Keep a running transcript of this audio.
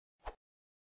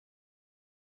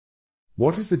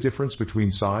What is the difference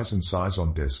between size and size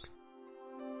on disk?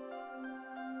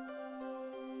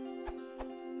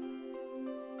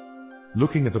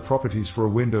 Looking at the properties for a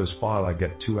Windows file, I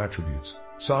get two attributes,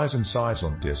 size and size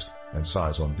on disk, and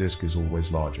size on disk is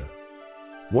always larger.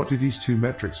 What do these two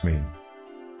metrics mean?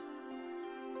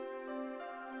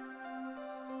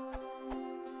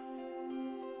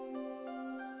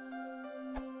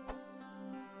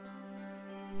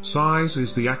 Size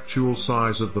is the actual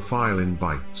size of the file in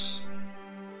bytes.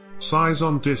 Size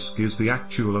on disk is the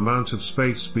actual amount of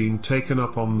space being taken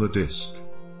up on the disk.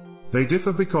 They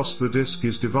differ because the disk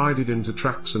is divided into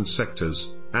tracks and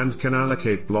sectors, and can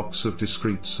allocate blocks of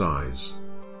discrete size.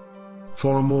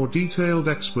 For a more detailed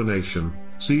explanation,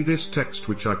 see this text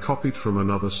which I copied from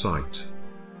another site.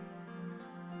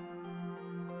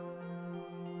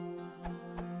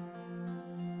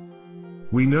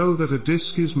 We know that a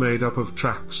disk is made up of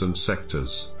tracks and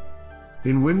sectors.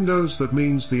 In Windows that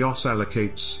means the OS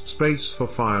allocates space for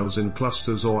files in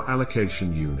clusters or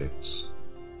allocation units.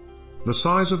 The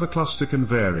size of a cluster can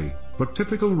vary, but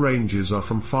typical ranges are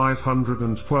from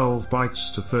 512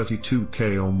 bytes to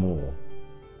 32K or more.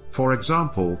 For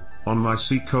example, on my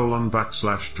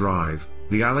C:\drive,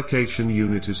 the allocation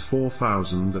unit is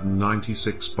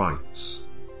 4096 bytes.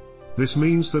 This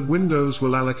means that Windows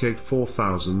will allocate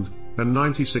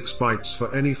 4096 bytes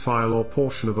for any file or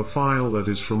portion of a file that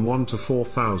is from 1 to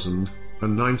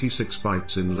 4096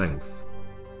 bytes in length.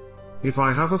 If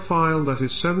I have a file that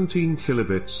is 17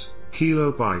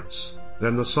 kilobytes,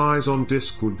 then the size on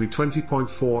disk would be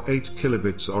 20.48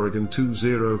 kilobits Oregon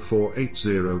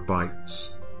 20480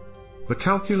 bytes. The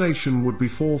calculation would be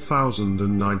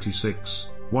 4096,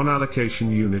 one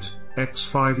allocation unit,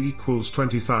 x5 equals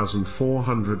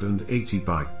 20,480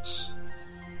 bytes.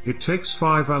 It takes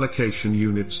 5 allocation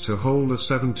units to hold a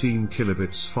 17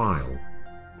 kilobits file.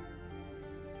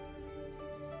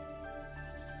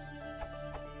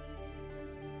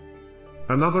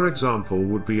 Another example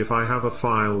would be if I have a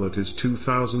file that is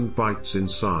 2000 bytes in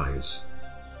size.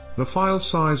 The file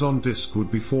size on disk would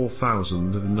be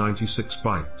 4096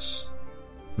 bytes.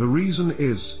 The reason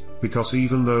is, because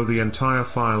even though the entire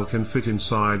file can fit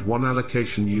inside one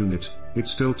allocation unit, it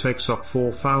still takes up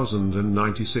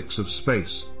 4096 of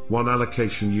space, one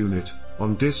allocation unit.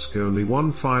 On disk only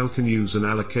one file can use an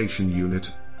allocation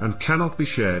unit, and cannot be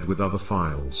shared with other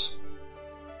files.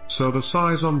 So the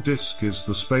size on disk is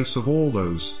the space of all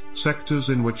those sectors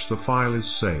in which the file is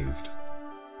saved.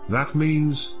 That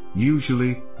means,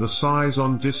 usually, the size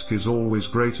on disk is always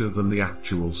greater than the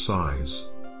actual size.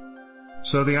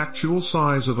 So the actual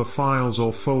size of a files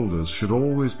or folders should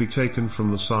always be taken from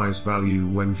the size value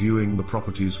when viewing the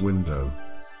properties window.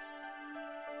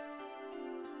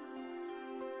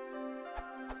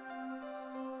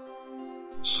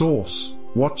 Source: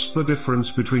 what's the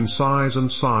difference between size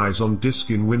and size on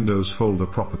disk in Windows folder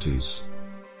properties?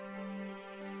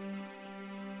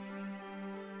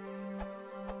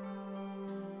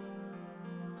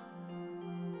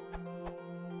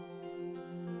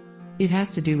 It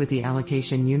has to do with the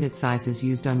allocation unit sizes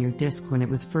used on your disk when it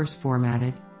was first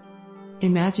formatted.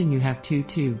 Imagine you have two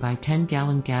 2 by 10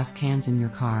 gallon gas cans in your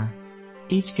car.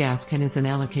 Each gas can is an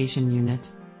allocation unit.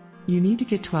 You need to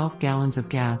get 12 gallons of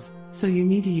gas, so you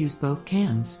need to use both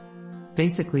cans.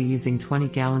 Basically using 20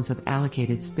 gallons of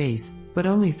allocated space, but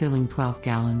only filling 12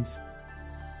 gallons.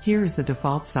 Here is the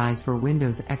default size for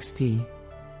Windows XP.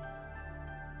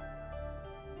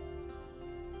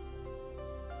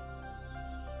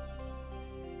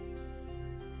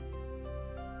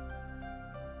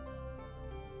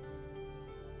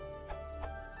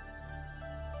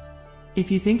 If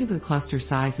you think of the cluster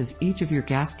size as each of your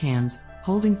gas cans,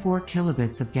 holding 4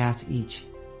 kilobits of gas each.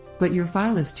 But your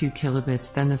file is 2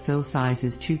 kilobits, then the fill size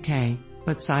is 2K,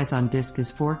 but size on disk is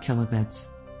 4 kilobits.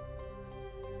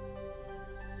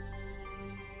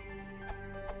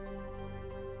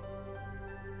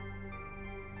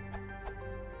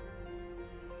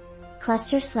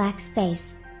 Cluster slack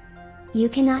space. You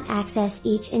cannot access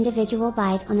each individual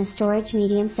byte on a storage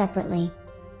medium separately.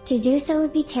 To do so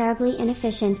would be terribly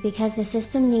inefficient because the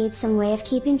system needs some way of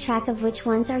keeping track of which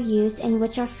ones are used and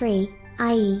which are free,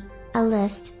 i.e., a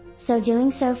list, so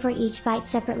doing so for each byte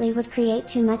separately would create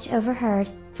too much overhead.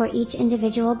 For each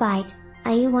individual byte,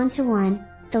 i.e. 1-to-1,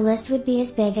 the list would be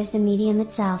as big as the medium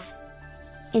itself.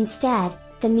 Instead,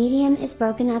 the medium is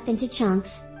broken up into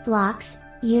chunks, blocks,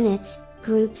 units,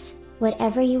 groups,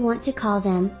 whatever you want to call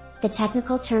them. The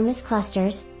technical term is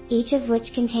clusters, each of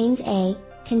which contains a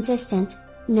consistent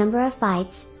number of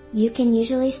bytes. You can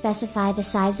usually specify the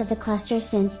size of the cluster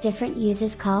since different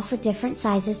uses call for different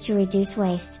sizes to reduce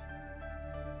waste.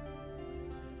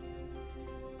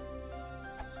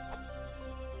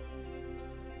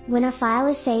 When a file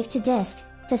is saved to disk,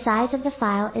 the size of the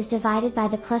file is divided by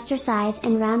the cluster size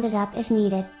and rounded up if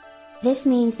needed. This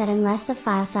means that unless the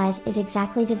file size is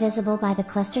exactly divisible by the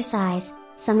cluster size,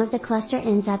 some of the cluster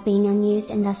ends up being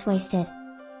unused and thus wasted.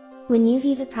 When you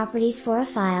view the properties for a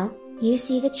file, you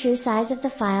see the true size of the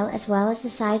file as well as the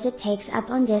size it takes up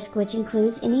on disk, which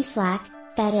includes any slack,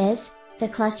 that is, the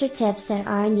cluster tips that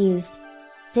are unused.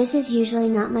 This is usually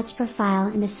not much per file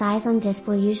and the size on disk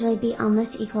will usually be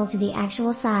almost equal to the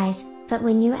actual size, but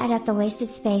when you add up the wasted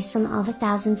space from all the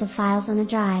thousands of files on a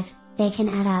drive, they can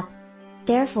add up.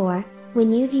 Therefore,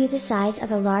 when you view the size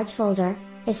of a large folder,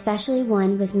 especially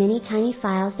one with many tiny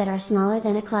files that are smaller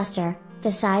than a cluster,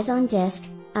 the size on disk,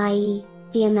 i.e.,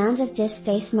 the amount of disk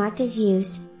space marked as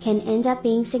used, can end up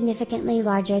being significantly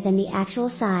larger than the actual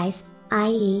size,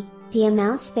 i.e., the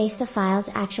amount space the files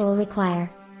actually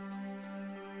require.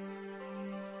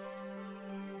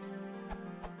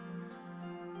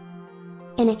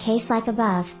 In a case like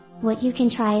above, what you can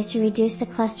try is to reduce the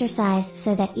cluster size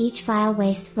so that each file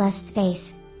wastes less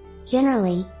space.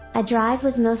 Generally, a drive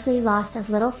with mostly lots of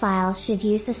little files should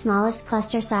use the smallest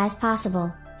cluster size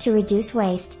possible, to reduce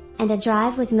waste, and a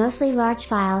drive with mostly large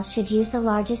files should use the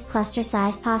largest cluster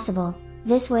size possible.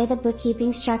 This way the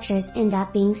bookkeeping structures end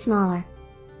up being smaller.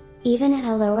 Even at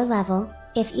a lower level,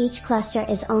 if each cluster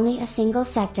is only a single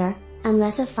sector,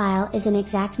 unless a file is an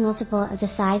exact multiple of the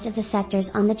size of the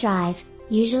sectors on the drive,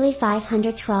 usually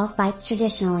 512 bytes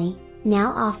traditionally,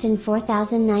 now often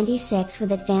 4096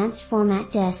 with advanced format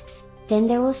disks, then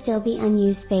there will still be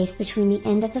unused space between the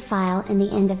end of the file and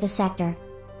the end of the sector.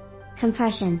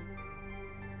 Compression.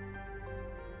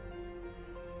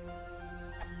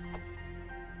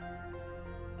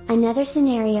 Another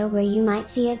scenario where you might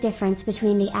see a difference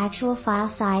between the actual file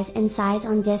size and size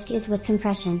on disk is with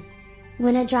compression.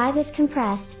 When a drive is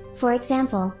compressed, for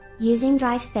example, using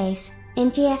drive space,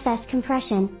 NTFS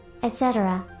compression,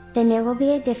 etc., then there will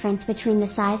be a difference between the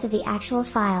size of the actual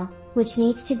file, which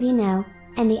needs to be known,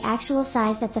 and the actual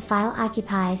size that the file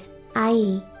occupies,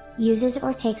 i.e., uses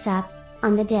or takes up,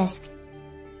 on the disk.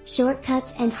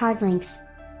 Shortcuts and hard links.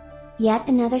 Yet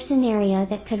another scenario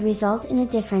that could result in a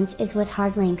difference is with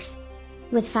hard links.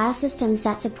 With file systems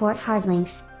that support hard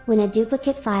links, when a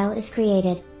duplicate file is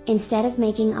created, instead of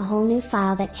making a whole new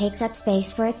file that takes up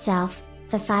space for itself,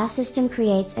 the file system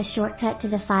creates a shortcut to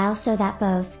the file so that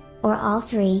both, or all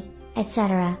three,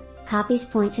 etc., copies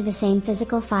point to the same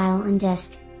physical file on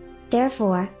disk.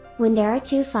 Therefore, when there are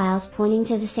two files pointing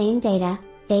to the same data,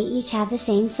 they each have the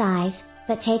same size,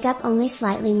 but take up only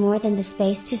slightly more than the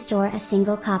space to store a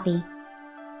single copy.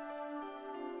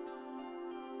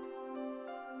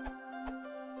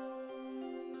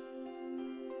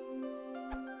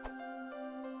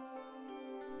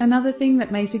 Another thing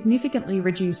that may significantly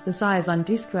reduce the size on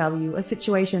disk value are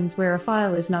situations where a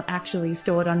file is not actually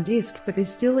stored on disk but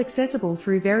is still accessible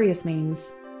through various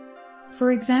means.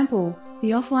 For example,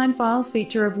 the offline files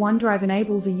feature of OneDrive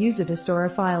enables a user to store a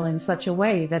file in such a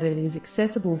way that it is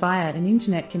accessible via an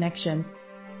internet connection.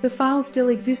 The file still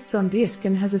exists on disk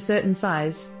and has a certain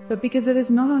size, but because it is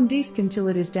not on disk until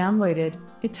it is downloaded,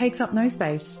 it takes up no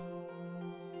space.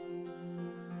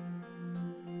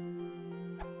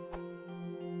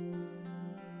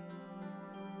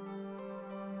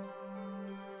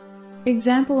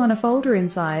 Example on a folder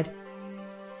inside.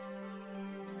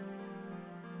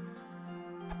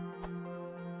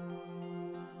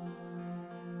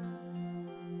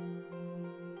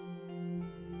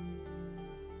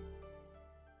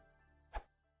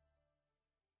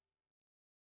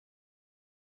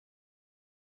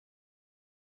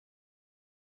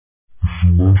 If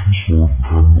you like this sort of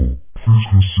handle, please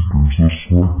consider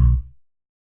subscribing.